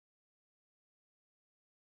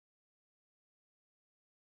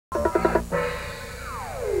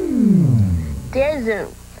Dear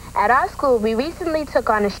Zoom, at our school, we recently took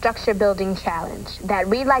on a structure building challenge that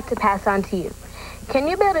we'd like to pass on to you. Can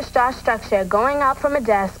you build a straw structure going out from a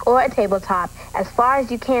desk or a tabletop as far as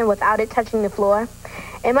you can without it touching the floor?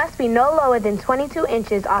 It must be no lower than 22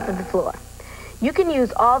 inches off of the floor. You can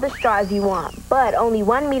use all the straws you want, but only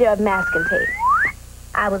 1 meter of masking tape.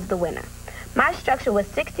 I was the winner. My structure was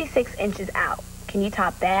 66 inches out. Can you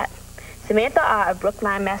top that? Samantha R. of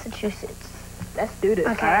Brookline, Massachusetts. Let's do this.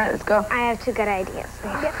 Okay. All right, let's go. I have two good ideas.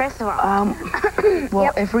 First of all,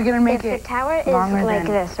 well, if we're gonna make if it the tower is longer like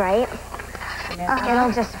than... this, right?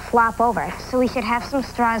 It'll just flop over. So we should have some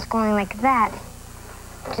straws going like that.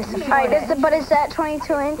 Just All right, but is that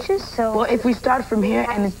 22 inches? So Well, if we start from here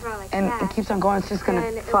and that. it keeps on going, it's just gonna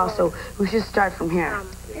And it fall. will- So we should start from here.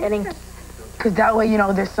 Because that way, you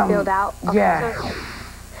know, there's some... build out. Okay. Yeah.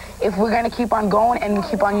 If we're gonna keep on going and we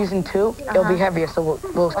keep on using two, it'll be heavier. So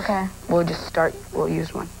we'll just start. We'll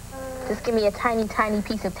use one. Just give me a tiny, tiny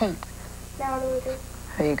piece of tape. now what do we do?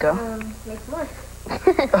 There you go. Make more.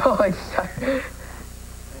 Oh, it's sorry.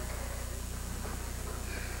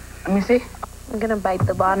 Let me see. I'm going to bite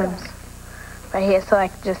the bottoms right here so I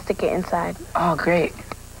can just stick it inside. Oh, great.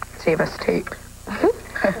 Save us tape.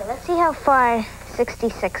 Okay, let's see how far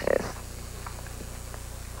 66 is.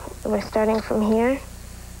 We're starting from here.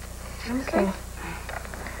 Okay.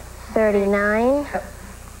 39.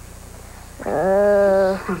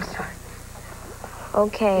 I'm sorry.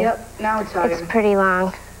 Okay. Yep, now it's hard. It's pretty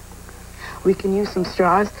long. We can use some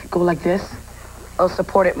straws, go like this. It'll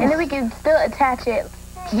support it more. And then we can still attach it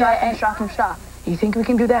straw from straw. You think we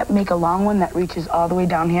can do that? Make a long one that reaches all the way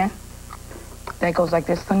down here? That goes like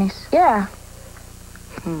this, Denise? Yeah.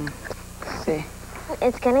 Let's see.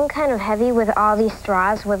 It's getting kind of heavy with all these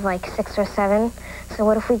straws with like 6 or 7. So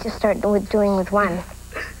what if we just start doing with one?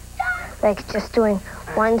 Like just doing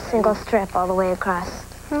one single strip all the way across.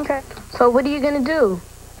 Okay. So what are you going to do?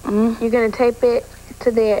 You're going to tape it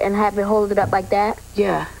to there and have it hold it up like that?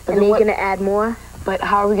 Yeah. But And then you're going to add more? But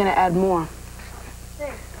how are we going to add more?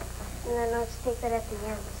 There. And then let's tape it at the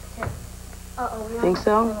ends too. Uh-oh, we Think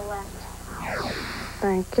so? to the left.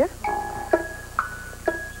 Thank you.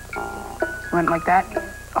 Went like that?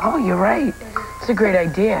 Oh, you're right. It's a great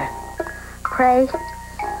idea. Pray.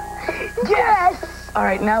 Yes! All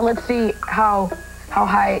right, now let's see how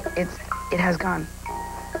high it has gone.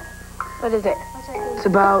 What is it? It's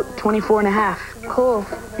about 24 and a half. Cool.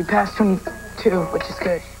 We passed 22, which is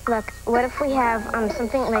good. Look, what if we have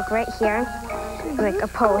something like right here, like a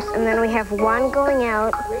post, and then we have one going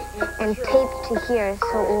out and taped to here,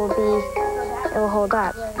 so it will hold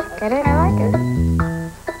up. Get it? I like it.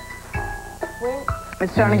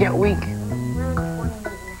 It's starting to get weak.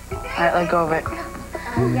 All right, let go of it.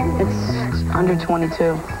 It's under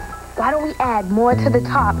 22. Why don't we add more to the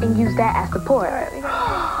top and use that as support?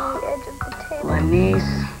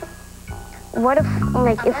 Lenise. What if,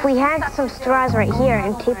 like, if we had some straws right here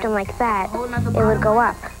and taped them like that, it would go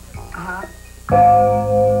up.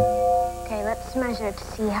 Okay, let's measure to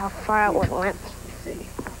see how far it went.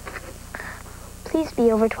 Please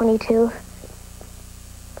be over 22.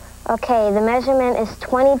 Okay, the measurement is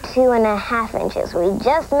 22 and a half inches. We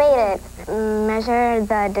just made it. Measure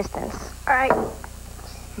the distance. All right.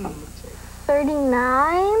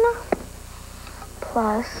 39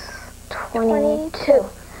 Plus 22.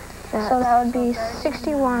 So that would be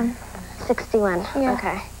 61. 61. Yeah.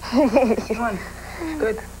 Okay. 61.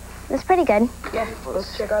 Good. That's pretty good. Yeah, well,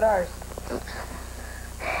 let's check out ours.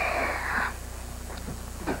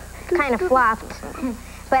 Kind of flopped.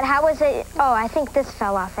 But how was it? Oh, I think this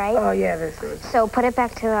fell off, right? Oh, yeah, this is. So put it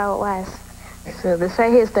back to how it was. So this right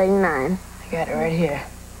here is 39. I got it right here.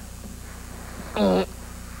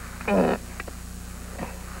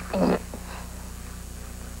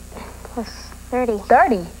 Plus 30.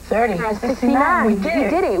 30. 30. 69. We did it. We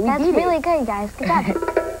did it. That's really good, guys. Good job.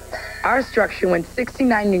 Our structure went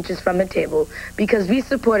 69 inches from the table because we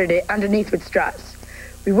supported it underneath with straws.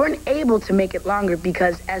 We weren't able to make it longer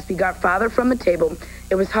because as we got farther from the table,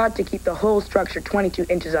 it was hard to keep the whole structure 22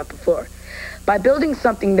 inches off the floor. By building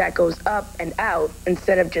something that goes up and out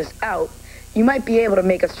instead of just out, you might be able to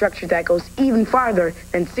make a structure that goes even farther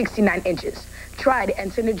than 69 inches. Try it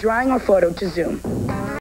and send a drawing or photo to Zoom.